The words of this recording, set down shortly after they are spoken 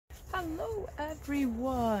Hello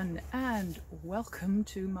everyone and welcome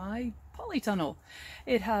to my polytunnel.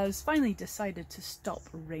 It has finally decided to stop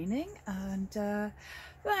raining and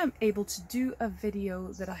I'm able to do a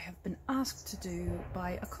video that I have been asked to do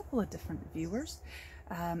by a couple of different viewers.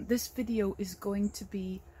 This video is going to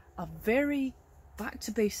be a very back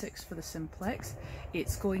to basics for the Simplex.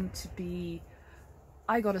 It's going to be,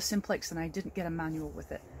 I got a Simplex and I didn't get a manual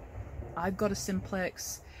with it. I've got a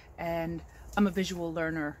Simplex and I'm a visual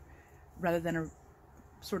learner rather than a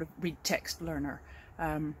sort of read text learner.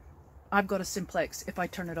 I've got a Simplex. If I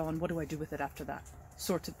turn it on, what do I do with it after that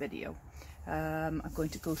sort of video? I'm going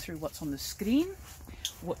to go through what's on the screen,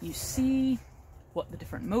 what you see, what the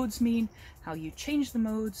different modes mean, how you change the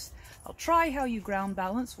modes. I'll try how you ground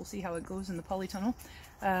balance. We'll see how it goes in the polytunnel.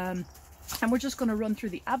 And we're just going to run through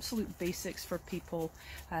the absolute basics for people,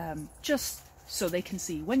 just so they can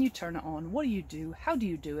see when you turn it on, what do you do, how do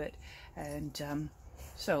you do it, and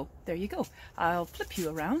so there you go. I'll flip you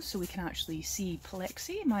around so we can actually see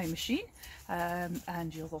Plexi, my machine,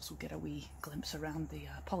 and you'll also get a wee glimpse around the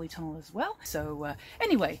polytunnel as well. So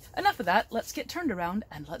anyway, enough of that, let's get turned around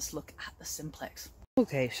and let's look at the Simplex.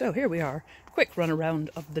 Okay, so here we are, quick run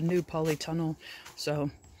around of the new polytunnel.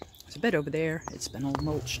 So there's a bit over there, it's been all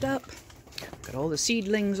mulched up. Got all the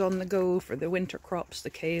seedlings on the go for the winter crops, the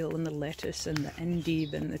kale and the lettuce and the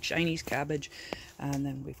endive and the Chinese cabbage. And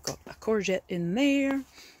then we've got a courgette in there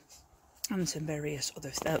and some various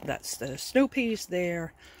other stuff. That's the snow peas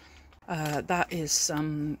there. That is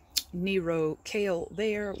some Nero kale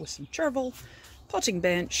there with some chervil, potting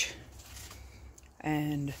bench,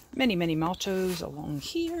 and many tomatoes along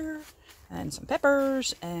here. And some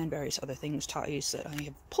peppers and various other things, tatties that I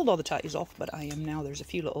have pulled all the tatties off, but there's a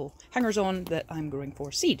few little hangers on that I'm growing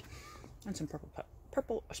for seed. And some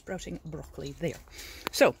purple sprouting broccoli there.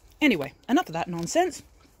 So anyway, enough of that nonsense.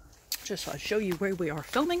 Just thought I'd show you where we are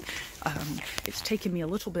filming. It's taken me a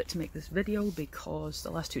little bit to make this video because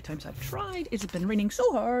the last two times I've tried, it's been raining so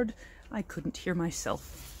hard I couldn't hear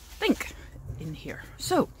myself think in here.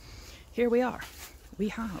 So here we are. We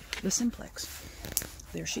have the Simplex.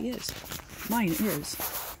 There she is. Mine is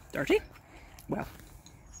dirty. Well,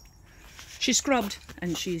 she's scrubbed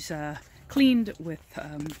and she's cleaned with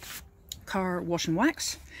car wash and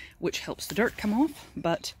wax, which helps the dirt come off,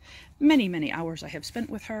 but many hours I have spent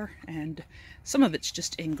with her and some of it's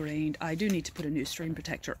just ingrained. I do need to put a new strain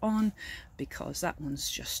protector on because that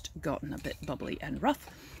one's just gotten a bit bubbly and rough,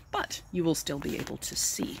 but you will still be able to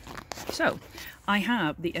see. So I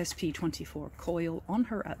have the SP24 coil on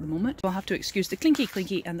her at the moment. I'll have to excuse the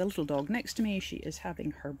clinky and the little dog next to me. She is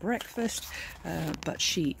having her breakfast, but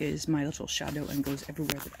she is my little shadow and goes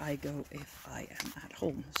everywhere that I go if I am at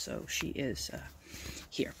home. So she is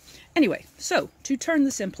here. Anyway, so to turn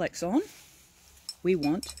the Simplex on, we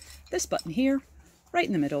want this button here, right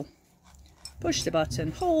in the middle. Push the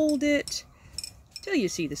button, hold it till you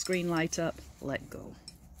see the screen light up, let go.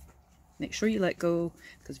 Make sure you let go,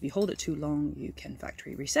 because if you hold it too long, you can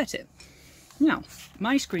factory reset it. Now,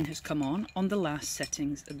 my screen has come on the last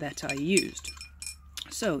settings that I used.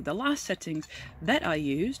 So the last settings that I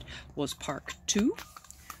used was Park 2,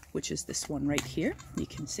 which is this one right here. You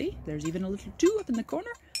can see there's even a little 2 up in the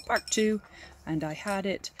corner, Park 2, and I had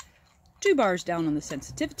it 2 bars down on the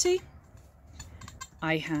sensitivity.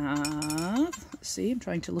 I have, let's see, I'm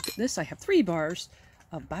trying to look at this, I have 3 bars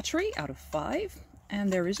of battery out of 5. And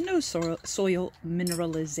there is no soil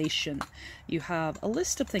mineralization. You have a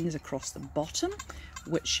list of things across the bottom,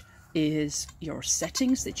 which is your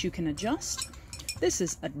settings that you can adjust. This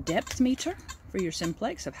is a depth meter for your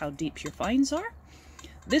Simplex of how deep your fines are.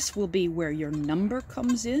 This will be where your number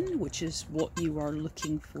comes in, which is what you are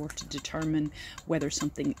looking for to determine whether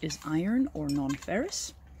something is iron or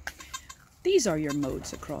non-ferrous. These are your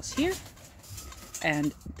modes across here.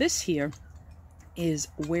 And this here is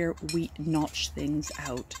where we notch things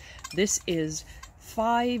out. This is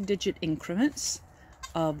 5-digit increments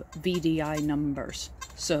of VDI numbers.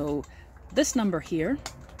 So this number here,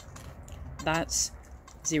 that's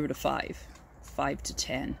 0 to 5, 5 to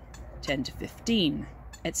 10, 10 to 15,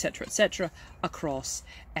 etc. across.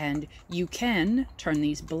 And you can turn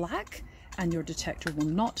these black and your detector will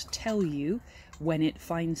not tell you when it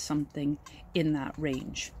finds something in that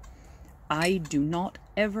range. I do not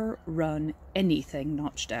ever run anything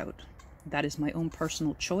notched out. That is my own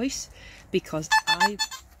personal choice because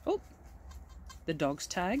oh, the dog's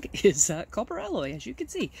tag is copper alloy, as you can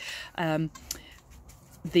see. I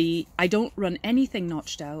don't run anything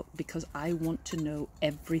notched out because I want to know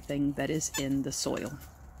everything that is in the soil.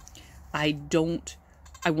 I want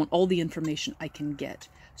all the information I can get.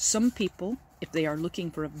 Some people if they are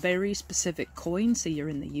looking for a very specific coin, say you're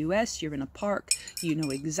in the US, you're in a park, you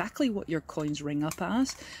know exactly what your coins ring up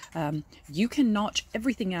as, you can notch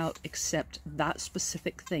everything out except that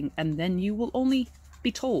specific thing, and then you will only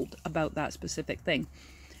be told about that specific thing.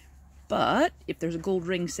 But if there's a gold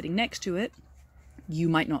ring sitting next to it, you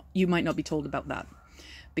might not be told about that,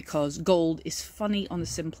 because gold is funny on the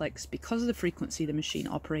Simplex because of the frequency the machine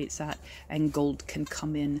operates at, and gold can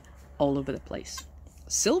come in all over the place.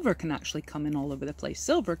 Silver can actually come in all over the place.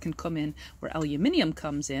 Silver can come in where aluminium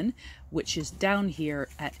comes in, which is down here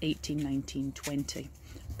at 18, 19, 20.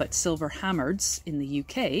 But silver hammereds in the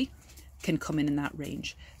UK can come in that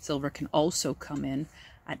range. Silver can also come in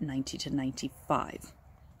at 90 to 95.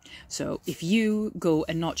 So if you go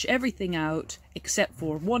and notch everything out except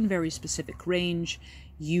for one very specific range,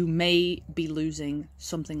 you may be losing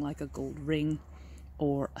something like a gold ring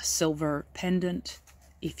or a silver pendant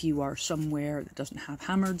if you are somewhere that doesn't have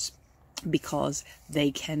hammereds, because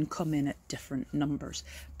they can come in at different numbers.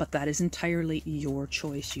 But that is entirely your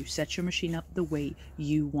choice. You set your machine up the way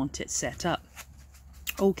you want it set up.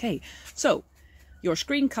 Okay, so your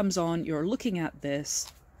screen comes on, you're looking at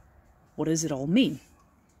this. What does it all mean?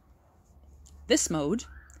 This mode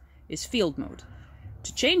is field mode.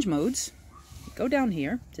 To change modes, you go down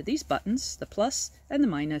here to these buttons, the plus and the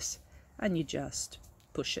minus, and you just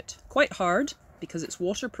push it. Quite hard because it's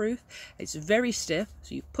waterproof. It's very stiff,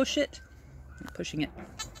 so you push it. You're pushing it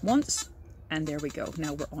once, and there we go.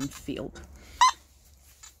 Now we're on field.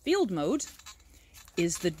 Field mode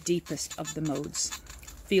is the deepest of the modes.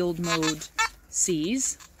 Field mode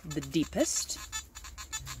sees the deepest,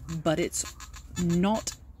 but it's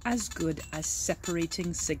not as good as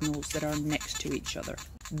separating signals that are next to each other.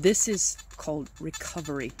 This is called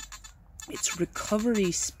recovery. Its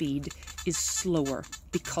recovery speed is slower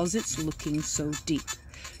because it's looking so deep.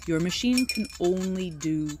 Your machine can only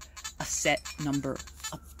do a set number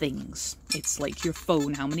of things. It's like your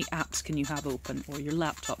phone, how many apps can you have open? Or your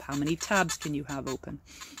laptop, how many tabs can you have open?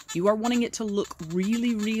 If you are wanting it to look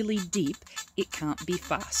really, really deep, it can't be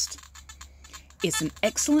fast. It's an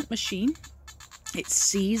excellent machine. It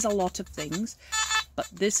sees a lot of things, but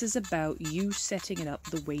this is about you setting it up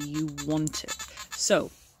the way you want it.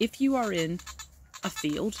 So if you are in a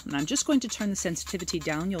field, and I'm just going to turn the sensitivity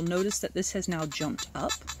down, you'll notice that this has now jumped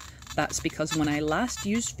up. That's because when I last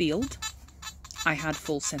used field, I had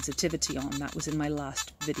full sensitivity on. That was in my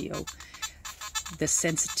last video. The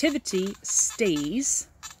sensitivity stays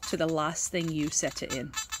to the last thing you set it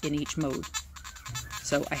in each mode.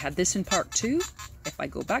 So I had this in part 2. If I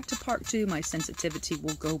go back to part 2, my sensitivity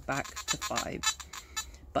will go back to 5.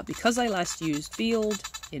 But because I last used field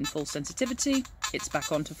in full sensitivity, it's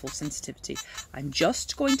back onto full sensitivity. I'm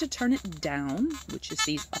just going to turn it down, which is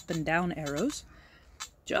these up and down arrows.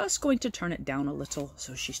 Just going to turn it down a little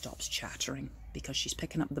so she stops chattering, because she's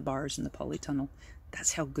picking up the bars in the polytunnel.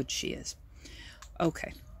 That's how good she is.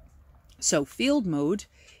 Okay, so field mode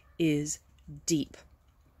is deep.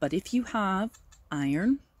 But if you have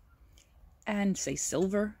iron and say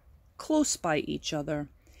silver close by each other,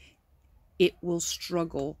 it will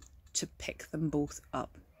struggle to pick them both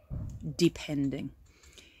up, depending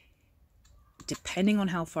on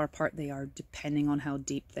how far apart they are, depending on how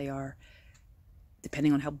deep they are,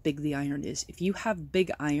 depending on how big the iron is. If you have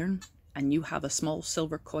big iron and you have a small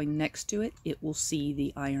silver coin next to it, it will see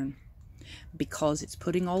the iron, because it's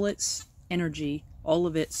putting all its energy, all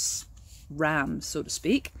of its RAM, so to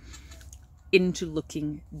speak, into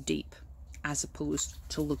looking deep as opposed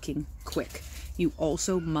to looking quick. You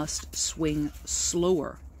also must swing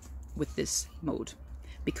slower with this mode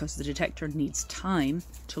because the detector needs time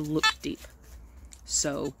to look deep.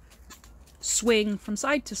 So swing from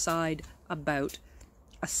side to side about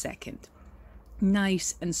a second.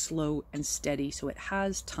 Nice and slow and steady so it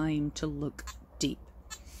has time to look deep.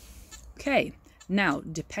 Okay, now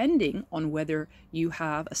depending on whether you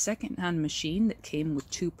have a second-hand machine that came with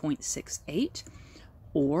 2.68,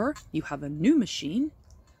 or you have a new machine,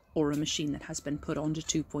 or a machine that has been put onto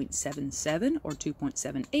 2.77 or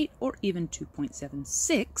 2.78 or even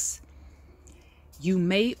 2.76, you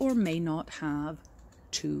may or may not have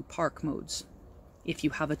 2 park modes. If you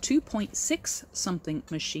have a 2.6 something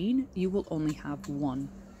machine, you will only have 1.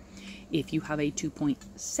 If you have a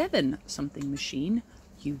 2.7 something machine,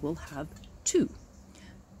 you will have 2.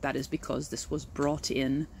 That is because this was brought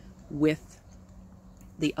in with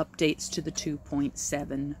the updates to the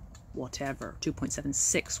 2.7 whatever.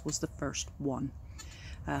 2.76 was the first one.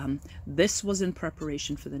 This was in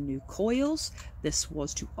preparation for the new coils. This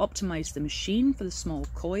was to optimize the machine for the small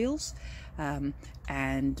coils.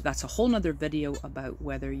 And that's a whole nother video about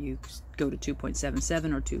whether you go to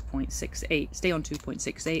 2.77 or 2.68. Stay on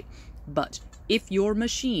 2.68 But if your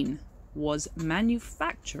machine was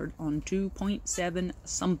manufactured on 2.7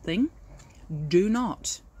 something, do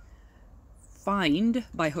not find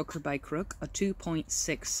by hook or by crook a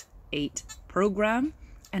 2.68 program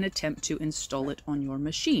and attempt to install it on your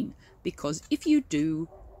machine, because if you do,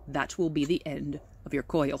 that will be the end of your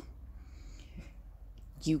coil.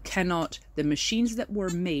 You cannot, the machines that were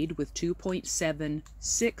made with 2.76,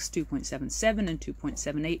 2.77 and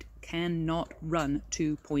 2.78 cannot run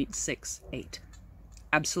 2.68.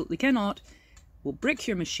 Absolutely cannot. Will brick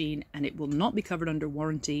your machine and it will not be covered under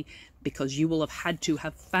warranty, because you will have had to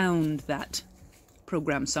have found that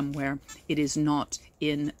program somewhere. It is not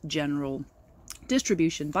in general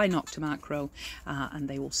distribution by Nokta Makro, and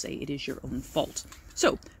they will say it is your own fault.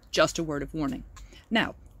 So just a word of warning.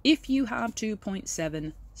 Now, if you have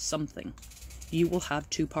 2.7 something, you will have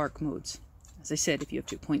two park modes. As I said, if you have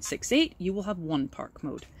 2.68, you will have one park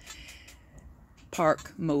mode.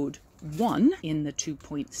 Park mode 1 in the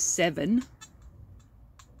 2.7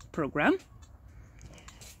 program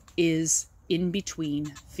is in between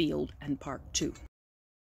field and park 2.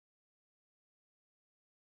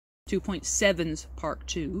 2.7's park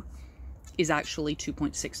 2 is actually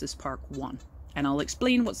 2.6's park 1. And I'll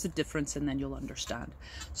explain what's the difference and then you'll understand.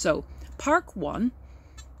 So park 1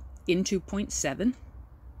 in 2.7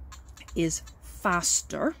 is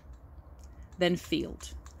faster than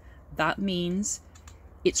field. That means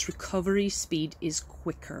its recovery speed is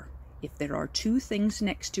quicker. If there are two things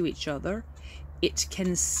next to each other, it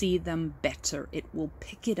can see them better. It will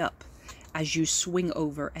pick it up as you swing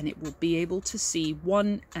over, and it will be able to see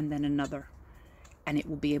one and then another. And it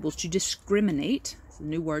will be able to discriminate, it's a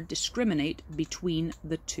new word, discriminate between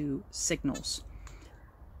the two signals.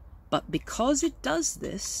 But because it does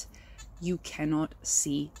this, you cannot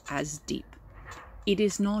see as deep. It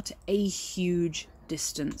is not a huge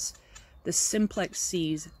distance. The Simplex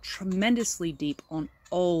sees tremendously deep on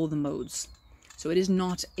all the modes. So it is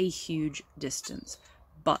not a huge distance,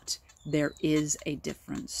 but there is a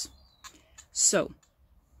difference. So,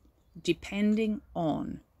 depending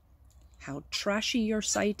on how trashy your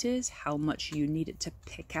site is, how much you need it to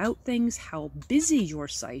pick out things, how busy your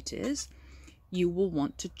site is, you will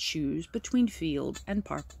want to choose between field and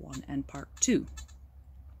park 1 and park 2.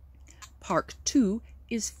 Park 2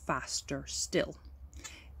 is faster still.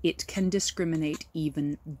 It can discriminate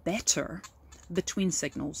even better between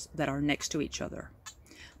signals that are next to each other.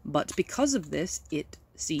 But because of this, it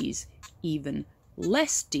sees even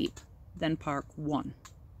less deep than park 1.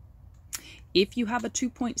 If you have a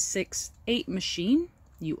 2.68 machine,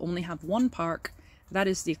 you only have one park. That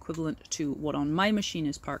is the equivalent to what on my machine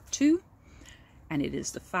is park 2, and it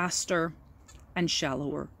is the faster and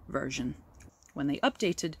shallower version. When they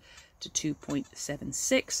updated to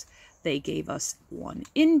 2.76, they gave us one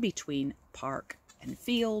in between park and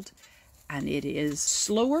field, and it is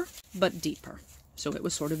slower but deeper. So it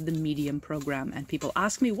was sort of the medium program, and people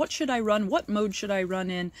ask me, what should I run? What mode should I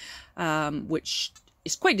run in? Which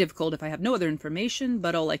is quite difficult if I have no other information,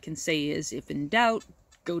 but all I can say is, if in doubt,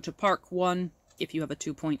 go to park 1 if you have a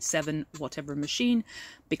 2.7 whatever machine,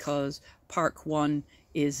 because park 1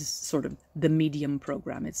 is sort of the medium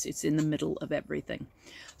program. It's in the middle of everything.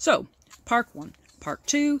 So park 1. Park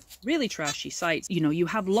 2, really trashy sites. You know, you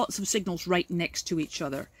have lots of signals right next to each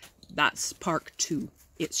other. That's park 2.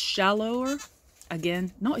 It's shallower.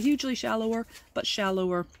 Again, not hugely shallower, but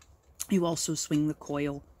shallower. You also swing the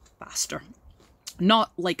coil faster.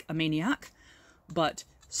 Not like a maniac, but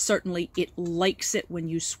certainly it likes it when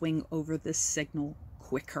you swing over the signal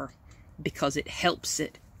quicker, because it helps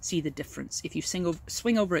it see the difference. If you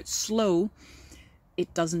swing over it slow,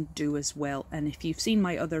 it doesn't do as well. And if you've seen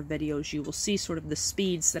my other videos, you will see sort of the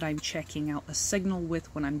speeds that I'm checking out a signal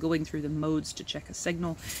with when I'm going through the modes to check a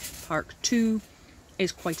signal. Park 2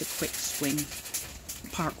 is quite a quick swing.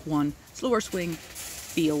 Park 1, slower swing.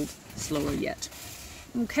 Field, slower yet.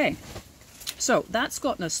 Okay, so that's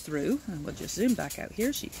gotten us through, and we'll just zoom back out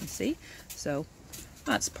here so you can see. So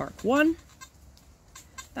that's park 1,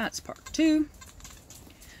 that's park 2.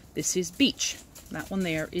 This is beach. That one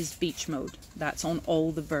there is beach mode. That's on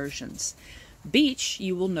all the versions. Beach,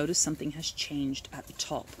 you will notice something has changed at the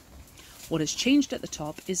top. What has changed at the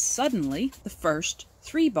top is suddenly the first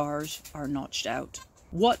 3 bars are notched out.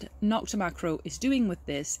 What Nokta Makro is doing with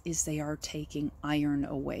this is they are taking iron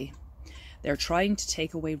away. They're trying to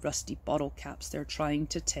take away rusty bottle caps. They're trying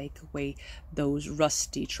to take away those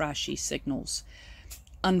rusty, trashy signals.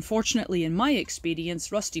 Unfortunately, in my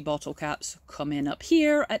experience, rusty bottle caps come in up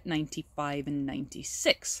here at 95 and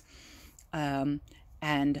 96.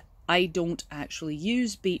 And I don't actually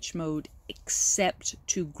use beach mode except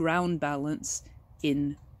to ground balance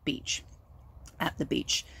in beach, at the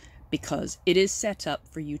beach. because it is set up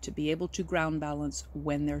for you to be able to ground balance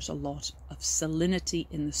when there's a lot of salinity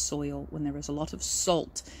in the soil, when there is a lot of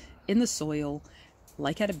salt in the soil,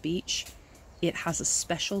 like at a beach. It has a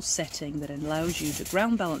special setting that allows you to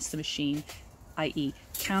ground balance the machine, i.e.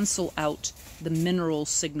 cancel out the mineral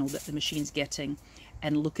signal that the machine's getting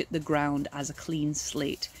and look at the ground as a clean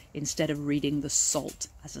slate instead of reading the salt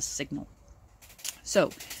as a signal.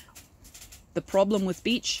 So the problem with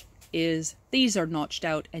beach is these are notched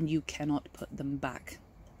out and you cannot put them back.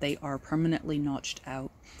 They are permanently notched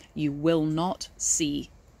out. You will not see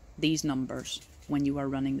these numbers when you are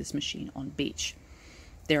running this machine on beach.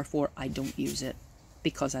 Therefore, I don't use it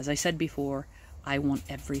because, as I said before, I want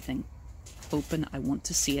everything open. I want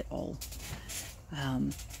to see it all.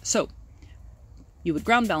 So you would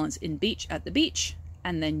ground balance in beach at the beach,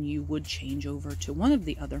 and then you would change over to one of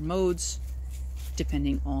the other modes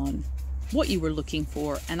depending on what you were looking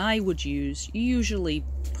for. And I would usually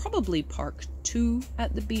probably park 2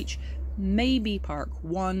 at the beach, maybe park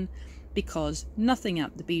 1, because nothing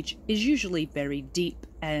at the beach is usually very deep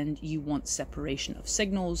and you want separation of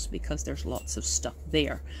signals because there's lots of stuff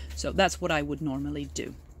there. So that's what I would normally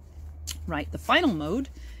do. Right, the final mode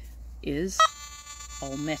is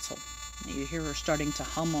all metal. Now you hear her starting to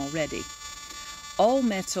hum already. All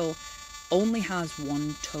metal only has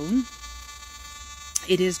one tone.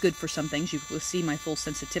 It is good for some things. You will see my full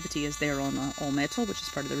sensitivity is there on all metal, which is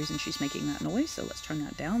part of the reason she's making that noise. So let's turn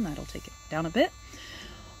that down. That'll take it down a bit.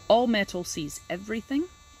 All metal sees everything.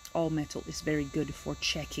 All metal is very good for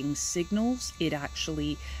checking signals. It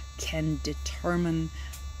actually can determine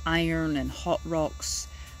iron and hot rocks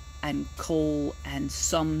and coal and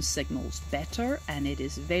some signals better, and it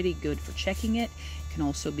is very good for checking it. It can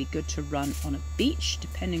also be good to run on a beach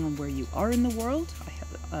depending on where you are in the world. I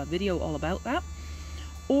have a video all about that.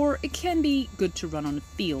 Or it can be good to run on a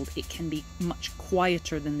field. It can be much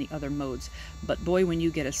quieter than the other modes, but boy, when you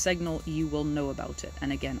get a signal, you will know about it.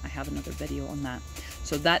 And again, I have another video on that.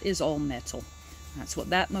 So that is all metal. That's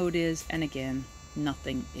what that mode is, and again,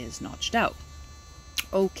 nothing is notched out.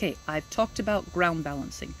 Okay, I've talked about ground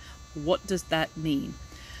balancing. What does that mean?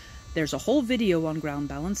 There's a whole video on ground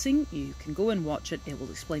balancing. You can go and watch it. It will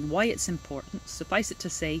explain why it's important. Suffice it to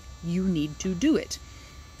say, you need to do it.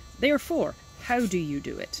 Therefore, how do you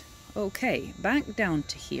do it? Okay, back down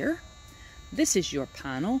to here. This is your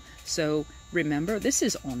panel. So remember, this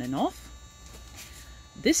is on and off.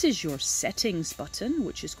 This is your settings button,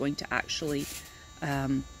 which is going to actually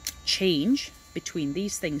change between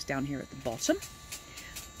these things down here at the bottom.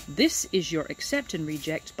 This is your accept and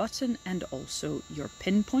reject button, and also your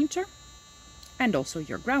pin pointer, and also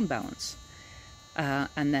your ground balance.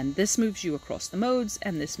 And then this moves you across the modes,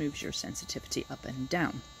 and this moves your sensitivity up and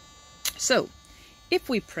down. So if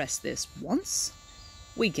we press this once,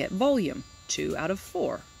 we get volume, 2 out of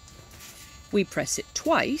 4. We press it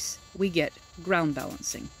twice, we get ground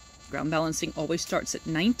balancing. Ground balancing always starts at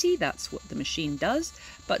 90, that's what the machine does,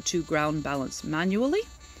 but to ground balance manually,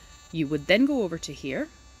 you would then go over to here.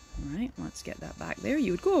 All right, let's get that back there.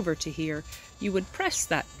 You would go over to here, you would press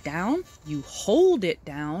that down, you hold it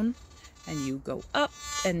down, and you go up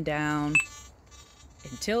and down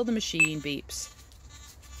until the machine beeps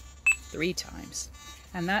 3 times.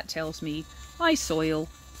 And that tells me my soil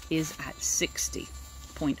is at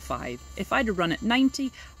 60.5. If I'd run at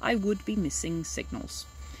 90, I would be missing signals.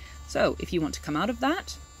 So if you want to come out of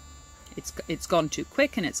that, it's gone too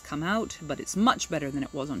quick and it's come out, but it's much better than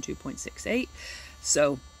it was on 2.68.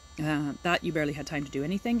 So that you barely had time to do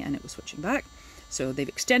anything and it was switching back. So they've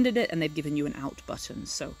extended it and they've given you an out button.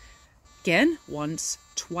 So again, once,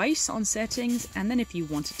 twice on settings, and then if you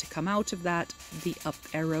wanted to come out of that, the up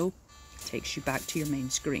arrow takes you back to your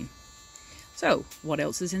main screen. So what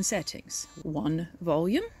else is in settings? 1,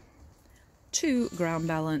 volume, 2, ground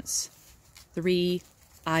balance, 3,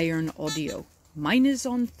 iron audio. Mine is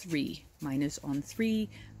on 3. Mine is on 3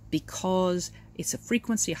 because it's a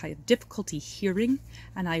frequency I have difficulty hearing,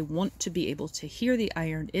 and I want to be able to hear the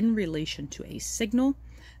iron in relation to a signal.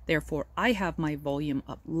 Therefore, I have my volume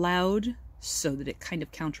up loud so that it kind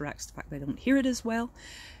of counteracts the fact that I don't hear it as well.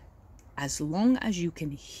 As long as you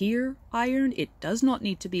can hear iron, it does not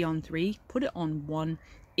need to be on 3. Put it on 1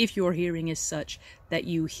 if your hearing is such that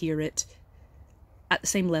you hear it at the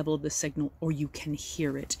same level of the signal, or you can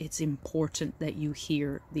hear it. It's important that you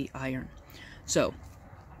hear the iron. So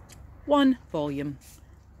 1, volume,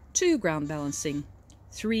 2, ground balancing,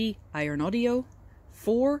 3, iron audio,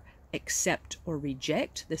 4, accept or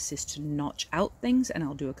reject. This is to notch out things, and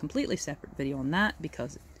I'll do a completely separate video on that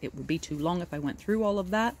because it would be too long if I went through all of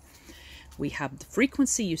that. We have the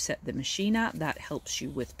frequency you set the machine at. That helps you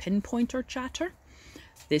with pinpointer chatter.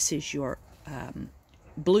 This is your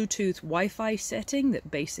Bluetooth Wi-Fi setting that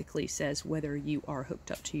basically says whether you are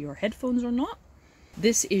hooked up to your headphones or not.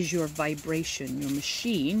 This is your vibration. Your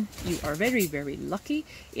machine, you are very, very lucky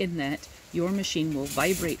in that your machine will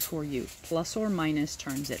vibrate for you. Plus or minus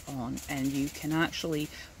turns it on, and you can actually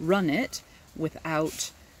run it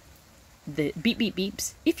without the beep beep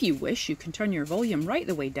beeps. If you wish, you can turn your volume right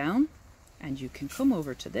the way down, and you can come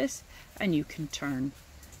over to this and you can turn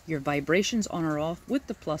your vibrations on or off with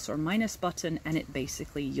the plus or minus button, and it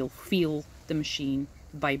basically, you'll feel the machine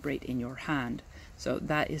vibrate in your hand. So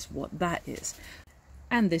that is what that is.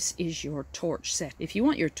 And this is your torch set. If you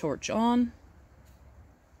want your torch on,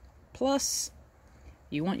 plus.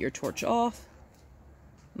 You want your torch off,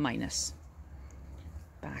 minus.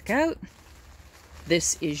 Back out.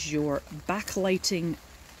 This is your backlighting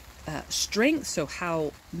strength, so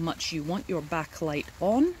how much you want your backlight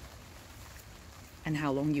on and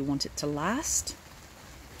how long you want it to last.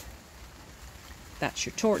 That's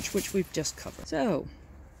your torch, which we've just covered. So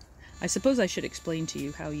I suppose I should explain to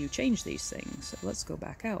you how you change these things. So let's go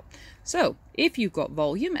back out. So if you've got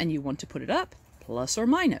volume and you want to put it up, plus or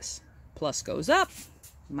minus. Plus goes up,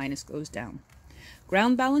 minus goes down.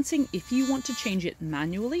 Ground balancing, if you want to change it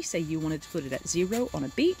manually, say you wanted to put it at 0 on a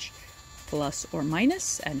beach, plus or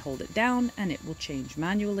minus and hold it down and it will change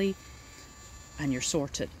manually and you're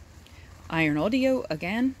sorted. Iron audio,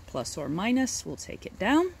 again, plus or minus, we'll take it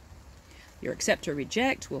down. Your accept or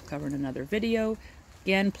reject, we'll cover in another video.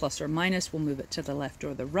 Again, plus or minus, we'll move it to the left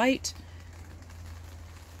or the right.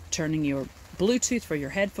 Turning your Bluetooth for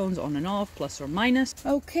your headphones on and off, plus or minus.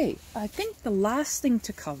 Okay, I think the last thing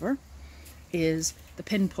to cover is the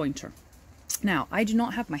pinpointer. Now, I do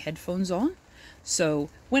not have my headphones on, so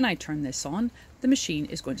when I turn this on, the machine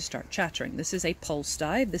is going to start chattering. This is a pulse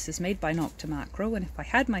dive. This is made by Nokta Makro, and if I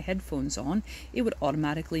had my headphones on, it would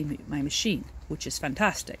automatically mute my machine, which is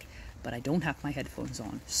fantastic, but I don't have my headphones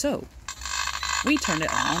on. So we turn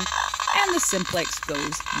it on, and the Simplex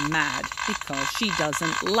goes mad because she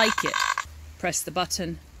doesn't like it. Press the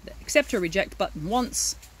button, the accept or reject button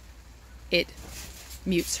once, it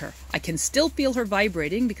mutes her. I can still feel her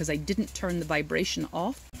vibrating because I didn't turn the vibration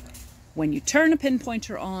off. When you turn a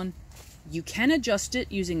pinpointer on, you can adjust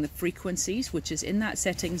it using the frequencies, which is in that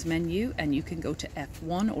settings menu, and you can go to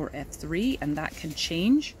F1 or F3, and that can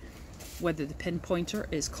change whether the pinpointer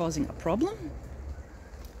is causing a problem.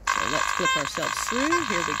 So let's flip ourselves through.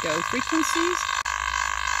 Here we go, frequencies.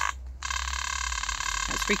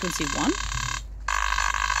 That's frequency 1.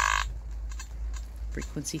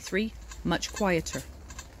 Frequency 3, much quieter.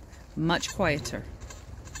 Much quieter.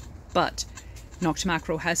 But Nokta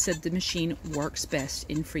Makro has said the machine works best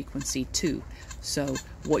in frequency 2. So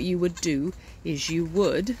what you would do is you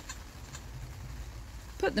would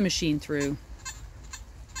put the machine through,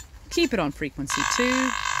 keep it on frequency 2,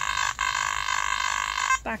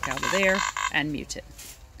 back out of there and mute it.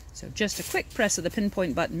 So just a quick press of the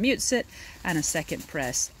pinpoint button mutes it, and a second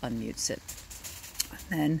press unmutes it.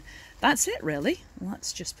 And then that's it really.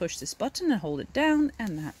 Let's just push this button and hold it down,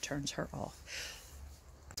 and that turns her off.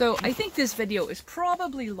 So I think this video is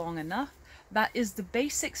probably long enough. That is the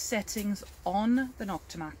basic settings on the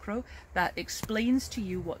Nokta Makro. That explains to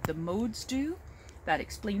you what the modes do. That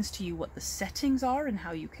explains to you what the settings are and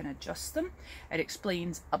how you can adjust them. It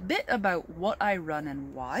explains a bit about what I run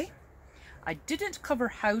and why. I didn't cover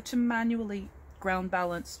how to manually ground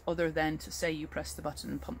balance other than to say you press the button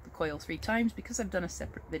and pump the coil 3 times, because I've done a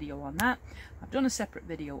separate video on that. I've done a separate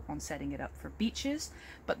video on setting it up for beaches,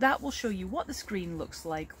 but that will show you what the screen looks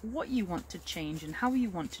like, what you want to change and how you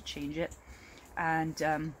want to change it.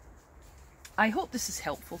 And I hope this is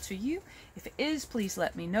helpful to you. If it is, please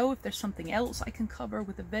let me know. If there's something else I can cover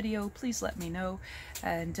with a video, please let me know.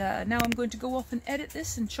 And now I'm going to go off and edit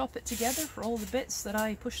this and chop it together for all the bits that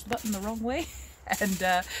I pushed the button the wrong way and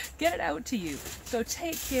get it out to you. So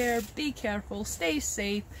take care, be careful, stay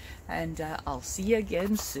safe, and I'll see you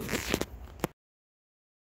again soon.